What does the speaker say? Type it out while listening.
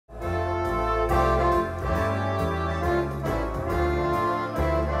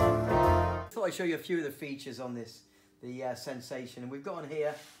to show you a few of the features on this, the Sensation. And we've got on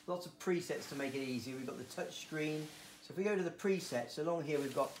here lots of presets to make it easy. We've got the touch screen. So if we go to the presets, along here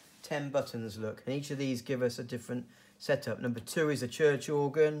we've got 10 buttons, look. And each of these give us a different setup. Number 2 is a church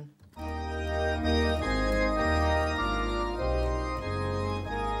organ.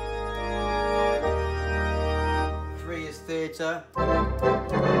 3 is theatre.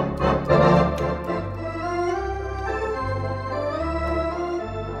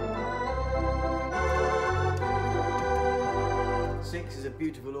 6 is a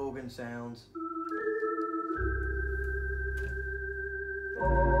beautiful organ sound.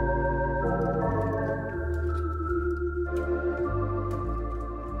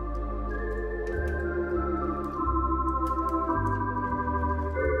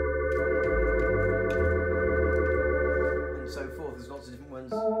 And so forth, there's lots of different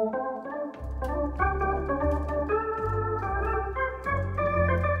ones.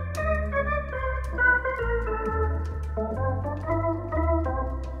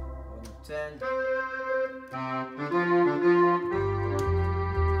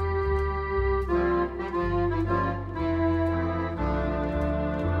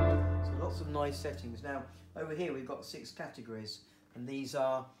 Nice settings. Now over here we've got 6 categories, and these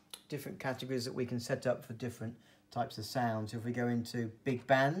are different categories that we can set up for different types of sounds. If we go into big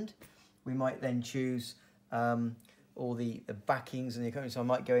band, we might then choose all the backings and the accompaniments. So I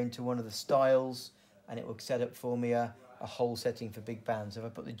might go into one of the styles and it will set up for me a whole setting for big band. So if I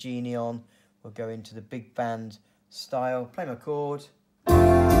put the Genie on, we'll go into the big band style, play my chord.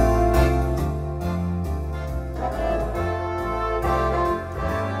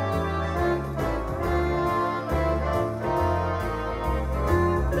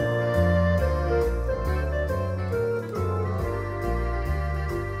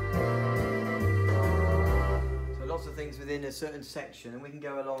 Things within a certain section, and we can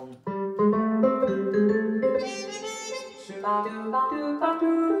go along. So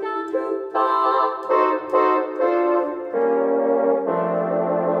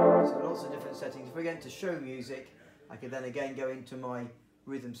lots of different settings. If we get into show music, I could then again go into my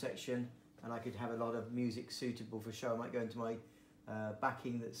rhythm section, and I could have a lot of music suitable for show. I might go into my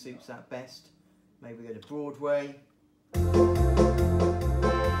backing that suits that best. Maybe go to Broadway.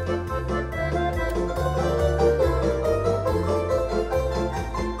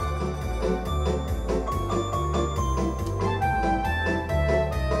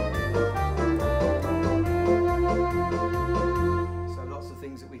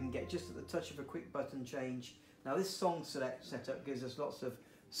 Just at the touch of a quick button change. Now this song select setup gives us lots of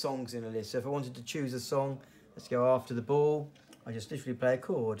songs in a list. So if I wanted to choose a song, let's go After the Ball, I just literally play a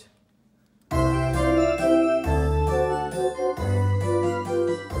chord.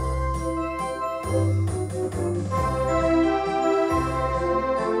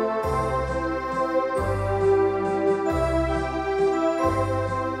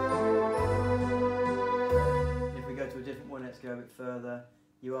 If we go to a different one, let's go a bit further.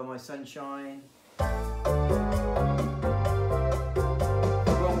 You Are My Sunshine. Wrong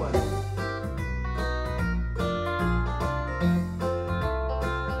one.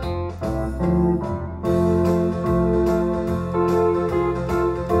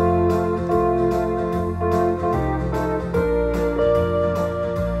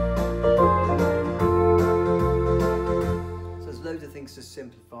 So there's loads of things to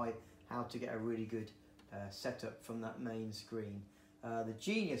simplify how to get a really good setup from that main screen. The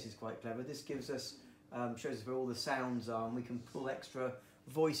Genius is quite clever. This gives us, shows us where all the sounds are, and we can pull extra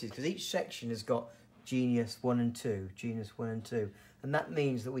voices, because each section has got Genius 1 and 2, Genius 1 and 2. And that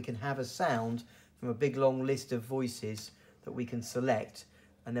means that we can have a sound from a big long list of voices that we can select,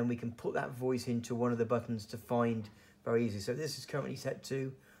 and then we can put that voice into one of the buttons to find very easily. So this is currently set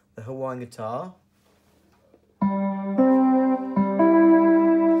to the Hawaiian guitar.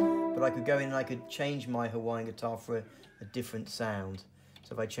 But I could go in and I could change my Hawaiian guitar for a different sound.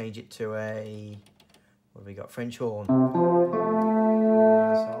 So if I change it to a, what have we got, French horn. Turn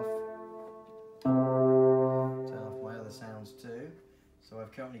off my other sounds too. So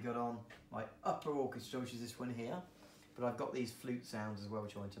I've currently got on my upper orchestra, which is this one here, but I've got these flute sounds as well,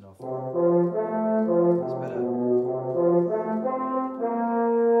 which I want to turn off. That's better.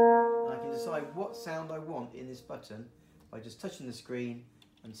 And I can decide what sound I want in this button by just touching the screen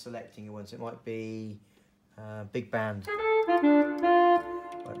and selecting a one. So it might be big band,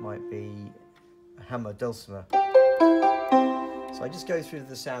 or it might be a hammer, dulcimer. So I just go through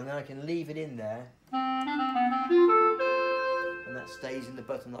the sound, then I can leave it in there, and that stays in the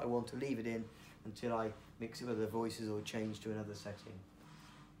button that I want to leave it in until I mix it with other voices or change to another setting.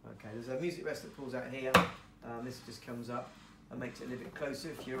 Okay, there's a music rest that pulls out here. This just comes up and makes it a little bit closer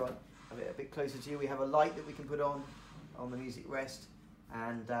if you're have it a bit closer to you. We have a light that we can put on the music rest,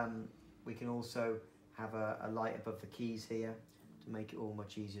 and we can also have a light above the keys here to make it all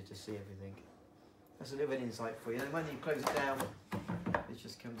much easier to see everything. That's a little bit of insight for you. And when you close it down, it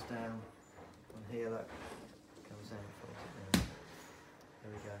just comes down on here, look, comes down, folds it down.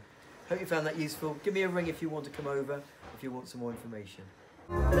 There we go. Hope you found that useful. Give me a ring if you want to come over, if you want some more information.